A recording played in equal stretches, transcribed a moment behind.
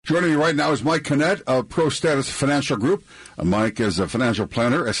Joining me right now is Mike Canet of ProStatus Financial Group. Mike is a financial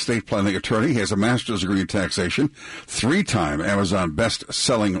planner, estate planning attorney. He has a master's degree in taxation, 3-time Amazon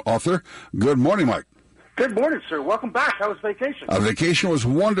best-selling author. Good morning, Mike. Good morning, sir. Welcome back. How was vacation? Vacation was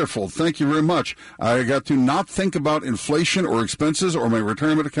wonderful. Thank you very much. I got to not think about inflation or expenses or my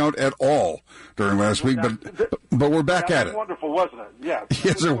retirement account at all during last week, but we're back at it. Wonderful, wasn't it? Yeah.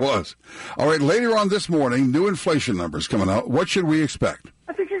 Yes, it was. All right, later on this morning, new inflation numbers coming out. What should we expect?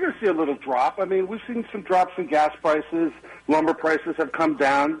 I think you're going to see a little drop. I mean, we've seen some drops in gas prices. Lumber prices have come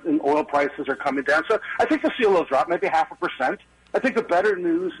down, and oil prices are coming down. So I think you'll see a little drop, maybe 0.5%. I think the better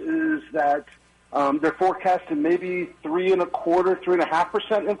news is that they're forecasting maybe 3.25%,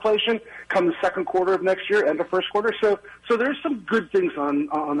 3.5% inflation come the second quarter of next year, end of first quarter. So there's some good things on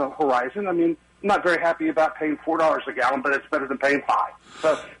the horizon. I mean, I'm not very happy about paying $4 a gallon, but it's better than paying $5.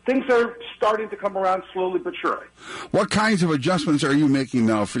 So things are starting to come around slowly but surely. What kinds of adjustments are you making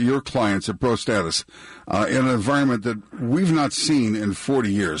now for your clients at ProStatus in an environment that we've not seen in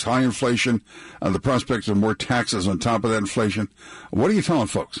 40 years? High inflation, the prospects of more taxes on top of that inflation. What are you telling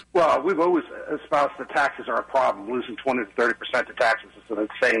folks? Well, we've always espoused that taxes are a problem. Losing 20 to 30% of taxes is an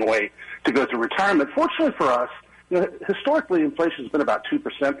insane way to go through retirement. Fortunately for us, historically, inflation has been about 2%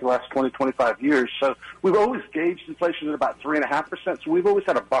 for the last 20, 25 years. So we've always gauged inflation at about 3.5%. So we've always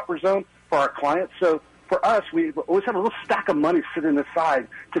had a buffer zone for our clients. So for us, we always have a little stack of money sitting aside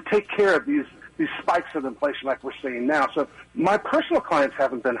to take care of these spikes of inflation like we're seeing now. So my personal clients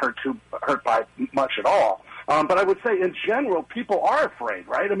haven't been hurt by much at all. But I would say, in general, people are afraid,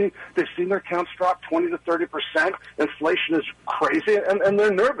 right? I mean, they've seen their accounts drop 20 to 30%. Inflation is crazy, and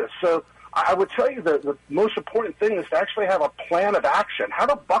they're nervous. So I would tell you that the most important thing is to actually have a plan of action.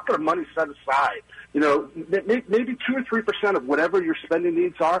 Have a bucket of money set aside. Maybe 2 or 3% of whatever your spending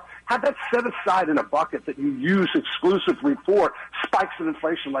needs are. Have that set aside in a bucket that you use exclusively for spikes in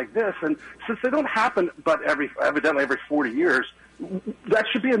inflation like this. And since they don't happen but evidently every 40 years, that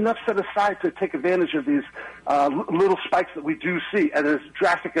should be enough set aside to take advantage of these little spikes that we do see. And as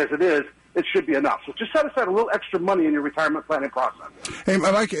drastic as it is, it should be enough. So just set aside a little extra money in your retirement planning process. Hey,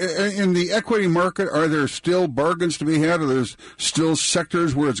 Mike, in the equity market, are there still bargains to be had? Are there still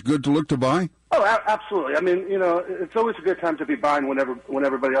sectors where it's good to look to buy? Oh, absolutely. I mean, it's always a good time to be buying when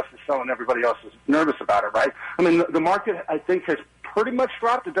everybody else is selling, everybody else is nervous about it, right? I mean, the market, I think, has pretty much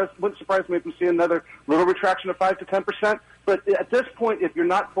dropped. It wouldn't surprise me if we see another little retraction of 5 to 10%. But at this point, if you're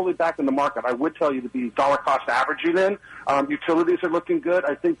not fully back in the market, I would tell you to be dollar cost averaging in. Utilities are looking good.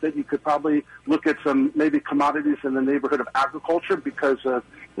 I think that you could probably look at some maybe commodities in the neighborhood of agriculture because of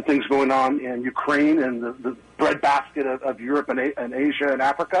the things going on in Ukraine and the breadbasket of Europe and Asia and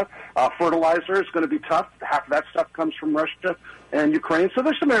Africa. Fertilizer is going to be tough. Half of that stuff comes from Russia and Ukraine. So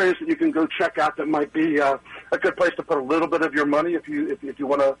there's some areas that you can go check out that might be a good place to put a little bit of your money if you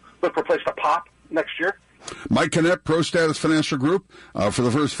want to look for a place to pop next year. Mike Canet, ProStatus Financial Group. For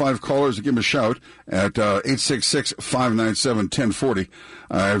the first 5 callers, give him a shout at 866-597-1040.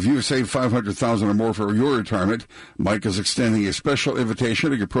 If you save $500,000 or more for your retirement, Mike is extending a special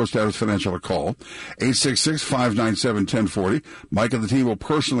invitation to give ProStatus Financial a call. 866-597-1040. Mike and the team will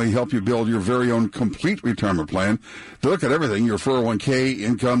personally help you build your very own complete retirement plan. They look at everything, your 401k,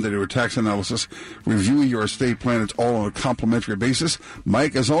 income. They do a tax analysis, review your estate plan. It's all on a complimentary basis.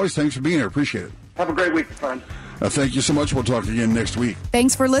 Mike, as always, thanks for being here. Appreciate it. Have a great week, friend. Thank you so much. We'll talk again next week.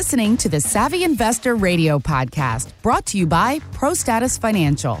 Thanks for listening to the Savvy Investor Radio Podcast, brought to you by ProStatus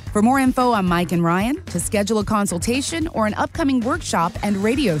Financial. For more info on Mike and Ryan, to schedule a consultation or an upcoming workshop and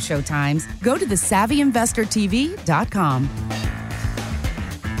radio show times, go to thesavvyinvestortv.com.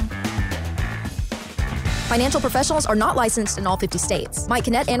 Financial professionals are not licensed in all 50 states. Mike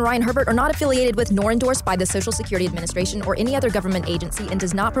Canet and Ryan Herbert are not affiliated with nor endorsed by the Social Security Administration or any other government agency and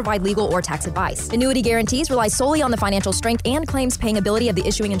does not provide legal or tax advice. Annuity guarantees rely solely on the financial strength and claims paying ability of the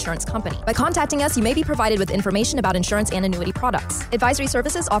issuing insurance company. By contacting us, you may be provided with information about insurance and annuity products. Advisory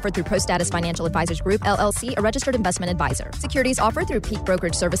services offered through ProStatus Financial Advisors Group, LLC, a registered investment advisor. Securities offered through Peak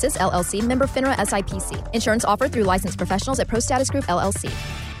Brokerage Services, LLC, member FINRA SIPC. Insurance offered through licensed professionals at ProStatus Group, LLC.